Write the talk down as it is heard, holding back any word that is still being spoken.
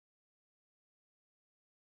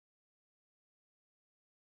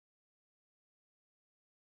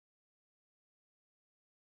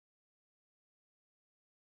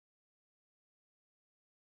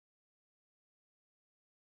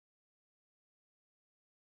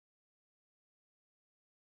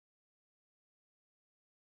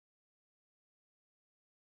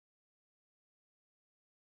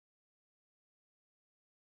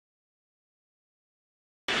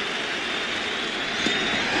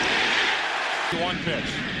One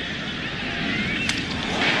pitch.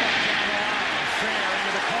 Fair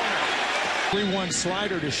into the corner. 3-1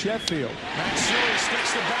 slider to Sheffield. Matsui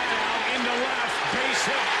sticks the bat out into left. Base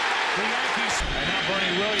hit. The Yankees. And now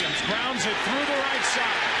Bernie Williams grounds it through the right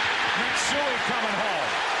side. Matsui coming home.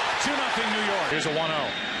 2-0 New York. Here's a 1-0.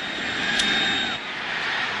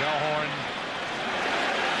 Bell horn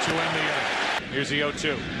to end the inning. Here's the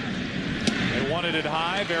 0-2. They wanted it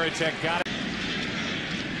high. Veritek got it.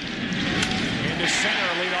 Into center,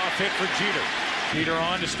 leadoff hit for Jeter. Jeter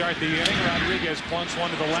on to start the inning. Rodriguez plunks one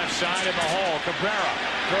to the left side in the hole. Cabrera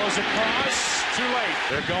throws across. Too late.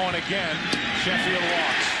 They're going again. Sheffield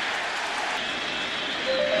walks.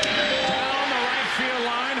 Down the right field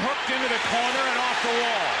line, hooked into the corner and off the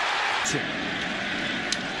wall.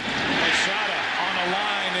 Posada on a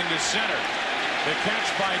line into center. The catch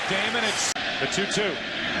by Damon. It's the 2-2.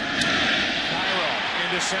 Cairo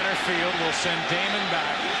into center field will send Damon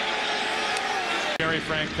back. Gary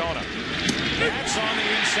Francona. That's on the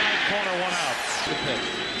inside corner, one out.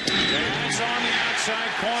 That's on the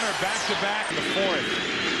outside corner, back-to-back in the fourth.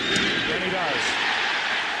 Then he does.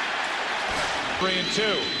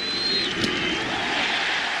 3-2.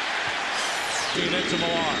 Into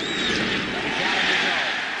Millar. He got him to go.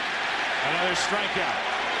 Another strikeout.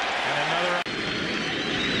 And another.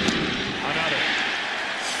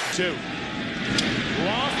 2.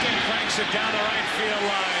 Lofton cranks it down the right field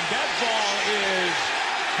line. That ball is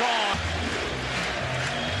gone.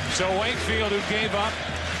 So Wakefield, who gave up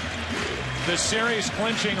the series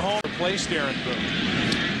clinching home, replaced Aaron Boone.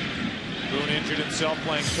 Boone injured himself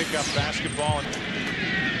playing pickup basketball.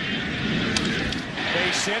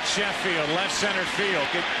 Base hit, Sheffield, left center field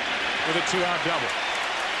with a 2-out double.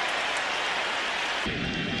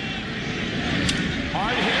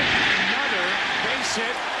 Hard hit, another base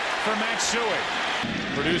hit for Matsui.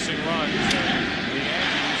 Producing runs. The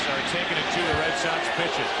Yankees are taking it to the Red Sox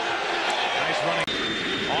pitching. Nice running.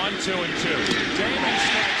 On 2-2. Damon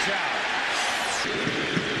strikes out.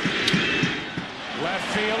 Left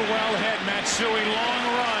field, well hit. Matsui, long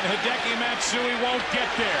run. Hideki Matsui won't get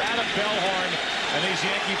there. Out of Bellhorn, and these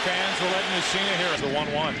Yankee fans will let Messina hear it. The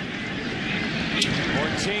 1-1.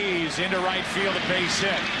 Ortiz into right field, a base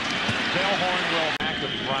hit. Bellhorn will back to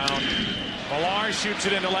Brown. Millar shoots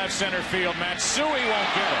it into left center field. Matsui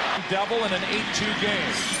won't get it. Double in an 8-2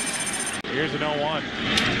 game. Here's an 0-1.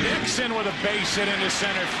 Nixon with a base hit into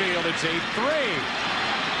center field. It's 8-3.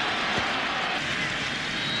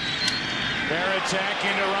 Veritek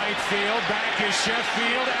into right field. Back is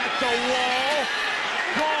Sheffield at the wall.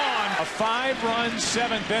 Gone. A 5-run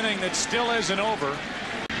 7th inning that still isn't over.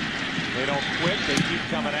 They don't quit. They keep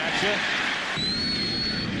coming at you.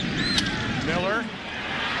 Miller.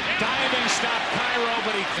 Diving stop Cairo,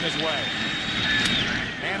 but he in his way.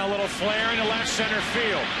 And a little flare into left center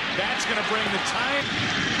field. That's going to bring the time.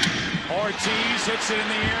 Ortiz hits it in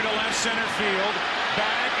the air to left center field.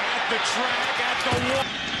 Back at the track, at the wall.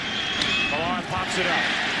 Millar pops it up.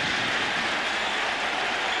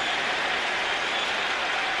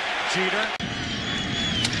 Jeter.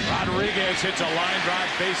 Rodriguez hits a line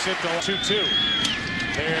drive, base hit to 2-2.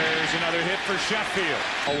 There's another hit for Sheffield.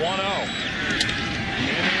 A 1-0. In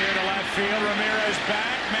the air to left field, Ramirez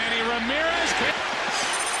back. Manny Ramirez.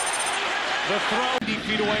 The throw 80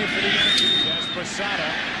 feet away for the Yankees. As Posada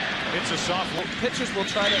hits a softball. Pitchers will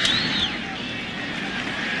try to.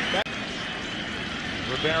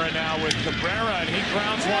 Rivera now with Cabrera, and he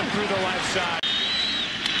grounds one through the left side.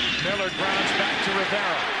 Miller grounds back to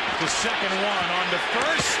Rivera. The second one on to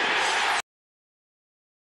first.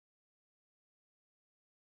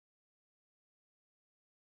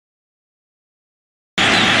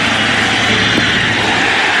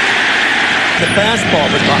 The fastball,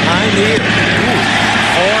 but behind the ear. 4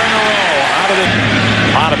 in a row. Out of the.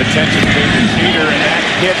 A lot of attention to Jeter, and that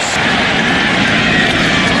hits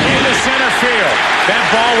into center field. That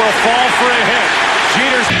ball will fall for a hit.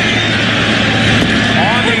 Jeter's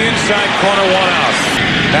on the inside corner, 1 out.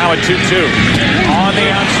 Now at 2-2. On the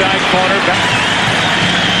outside corner. Back.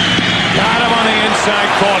 Got him on the inside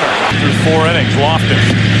corner. Through 4 innings, Lofton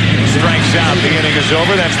strikes out. The inning is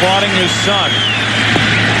over. That's lauding his son.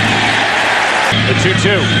 The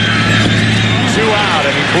 2-2. 2 out,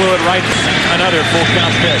 and he blew it right. Another full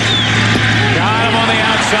count pitch. Got him on the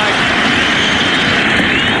outside.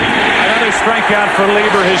 Another strikeout for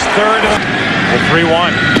Lieber, his third. The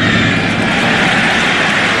 3-1.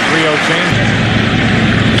 3-0 change.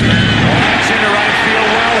 That's into right field.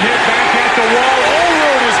 Well hit back at the wall.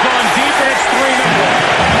 Olerud has gone deep, and it's 3-0.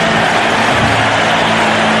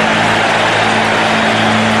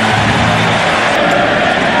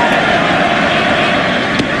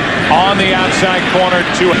 On the outside corner,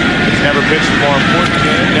 2. He's never pitched a more important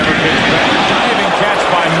game, never pitched back. Diving catch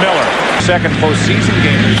by Miller. Second postseason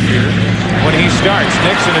game this year. When he starts,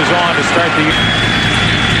 Nixon is on to start the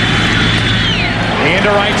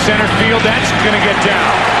into right center field. That's going to get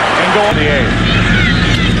down and go on the 8th.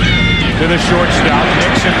 To the shortstop.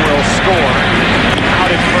 Nixon will score.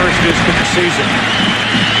 Out at first is the season.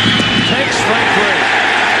 Takes strike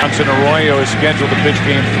 3. Johnson Arroyo is scheduled to pitch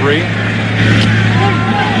game 3.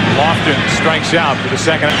 Lofton strikes out for the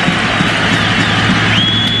second.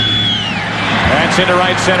 That's into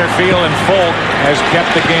right center field, and Folk has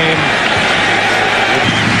kept the game.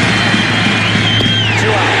 2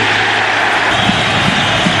 out.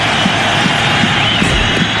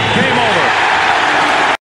 Game over.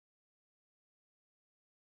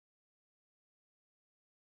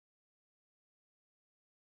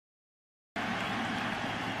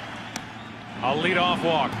 A leadoff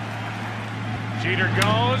walk. Jeter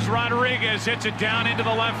goes. Rodriguez hits it down into the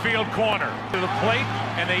left field corner. To the plate,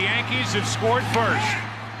 and the Yankees have scored first.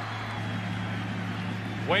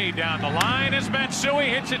 Way down the line is Matsui.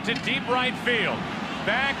 Hits it to deep right field.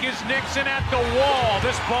 Back is Nixon at the wall.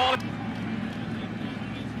 This ball.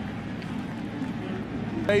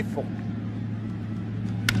 Faithful.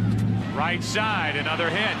 Right side, another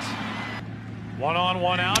hit. 1 on,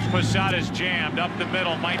 1 out. Posada's jammed up the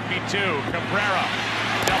middle. Might be 2. Cabrera,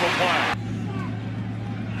 double play.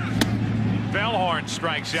 Bellhorn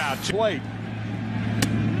strikes out. Plate.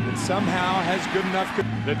 It somehow has good enough.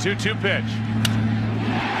 The 2-2 pitch.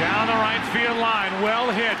 Down the right field line.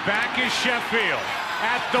 Well hit. Back is Sheffield.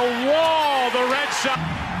 At the wall, the Red Sox.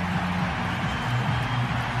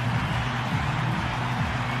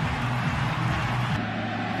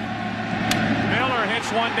 Miller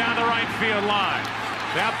hits one down the right field line.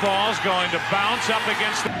 That ball's going to bounce up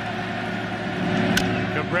against the...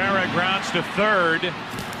 Cabrera grounds to third.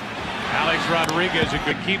 Alex Rodriguez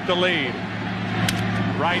could keep the lead.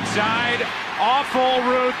 Right side, awful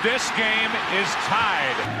route. This game is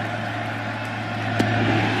tied.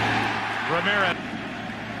 Ramirez.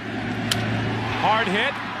 Hard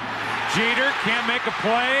hit. Jeter can't make a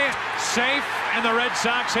play. Safe, and the Red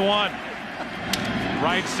Sox hit 1.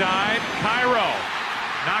 Right side, Cairo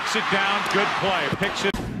knocks it down. Good play. Picks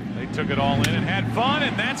it. They took it all in and had fun,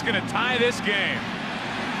 and that's going to tie this game.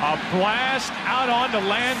 A blast out onto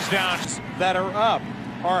Lansdowne. That are up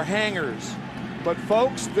are hangers. But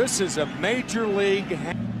folks, this is a major league.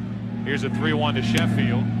 Here's a 3-1 to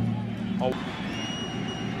Sheffield. Oh.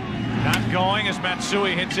 Not going as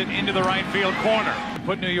Matsui hits it into the right field corner.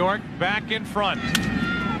 Put New York back in front.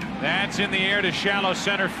 That's in the air to shallow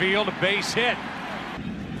center field. A base hit.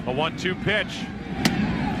 A 1-2 pitch.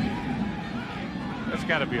 That's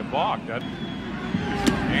got to be a balk, doesn't it?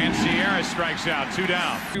 And Sierra strikes out. 2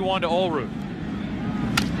 down. 3-1 to Olrud.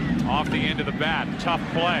 Off the end of the bat. Tough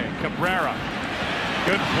play. Cabrera.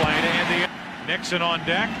 Good play to end the... Nixon on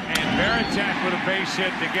deck, and Veritek with a base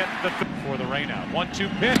hit to get the... for the rainout. 1-2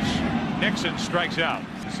 pitch. Nixon strikes out.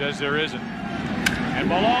 Says there isn't. And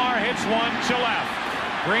Millar hits one to left.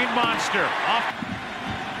 Green Monster off.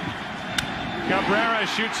 Cabrera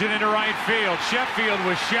shoots it into right field. Sheffield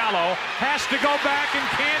was shallow. Has to go back and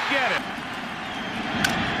can't get it.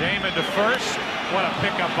 Damon to first. What a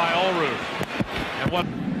pickup by Olrud.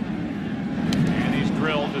 And he's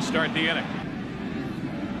drilled to start the inning.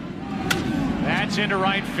 That's into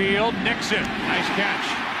right field. Nixon. Nice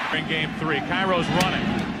catch. In game 3. Cairo's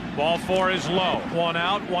running. Ball 4 is low. 1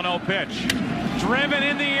 out. 1-0 pitch. Driven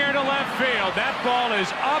in the air to left field. That ball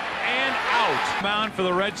is up and out. Mound for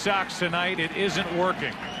the Red Sox tonight. It isn't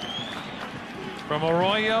working. From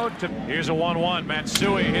Arroyo to... Here's a 1-1.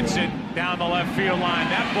 Matsui hits it down the left field line.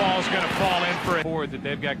 That ball's going to fall in for a forward that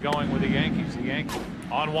they've got going with the Yankees. The Yankees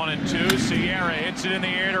on 1 and 2. Sierra hits it in the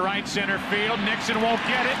air to right center field. Nixon won't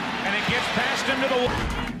get it, and it gets past him to the...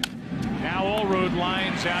 Now Olrud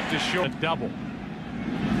lines out to short. A double.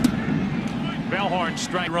 Bellhorn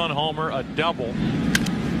strike run homer. A double.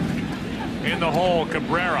 In the hole,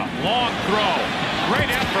 Cabrera. Long throw. Great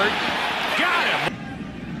effort. Got him.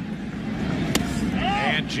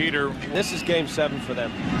 And Jeter. This is game 7 for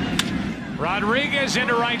them. Rodriguez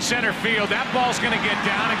into right center field. That ball's going to get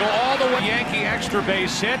down and go all the way. Yankee extra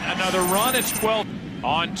base hit. Another run. It's 12.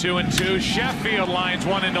 On 2 and 2. Sheffield lines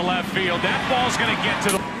one into left field. That ball's going to get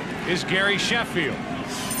to the... Is Gary Sheffield.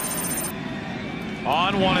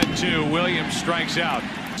 On 1 and 2. Williams strikes out.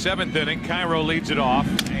 7th inning. Cairo leads it off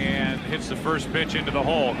and hits the first pitch into the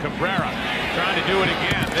hole. Cabrera trying to do it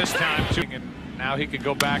again. This time. And now he could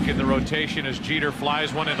go back in the rotation as Jeter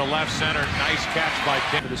flies one into left center. Nice catch by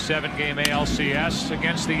Tim for the 7-game ALCS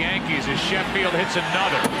against the Yankees as Sheffield hits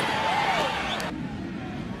another.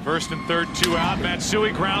 First and third, 2 out.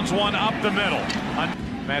 Matsui grounds one up the middle.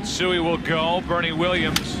 Matsui will go. Bernie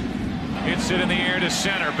Williams hits it in the air to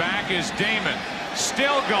center. Back is Damon.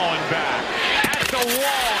 Still going back. At the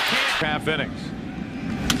wall. Half innings.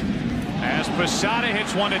 As Posada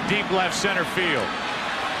hits one to deep left center field.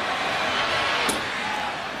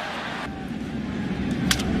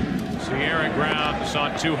 Sierra grounds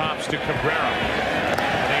on 2 hops to Cabrera.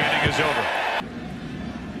 The inning is over.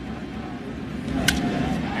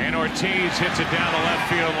 And Ortiz hits it down the left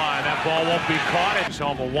field line. That ball won't be caught. It's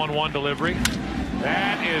home a 1-1 delivery.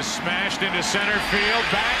 That is smashed into center field.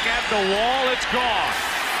 Back at the wall. It's gone.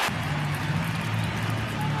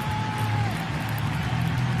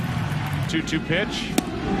 Two pitch.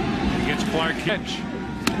 Against Clark.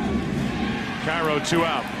 Cairo 2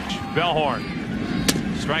 out. Bellhorn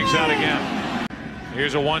strikes out again.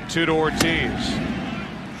 Here's a 1-2 to Ortiz.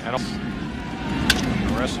 And a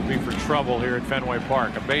recipe for trouble here at Fenway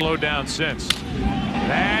Park. A base low down since.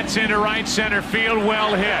 That's into right center field.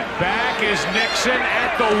 Well hit. Back is Nixon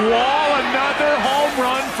at the wall. Another home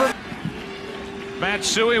run for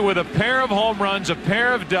Matsui with a pair of home runs, a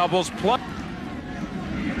pair of doubles. Plus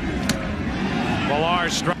Millar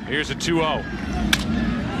strike. Here's a 2-0.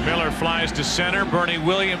 Miller flies to center. Bernie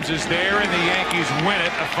Williams is there, and the Yankees win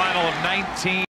it. A final of 19.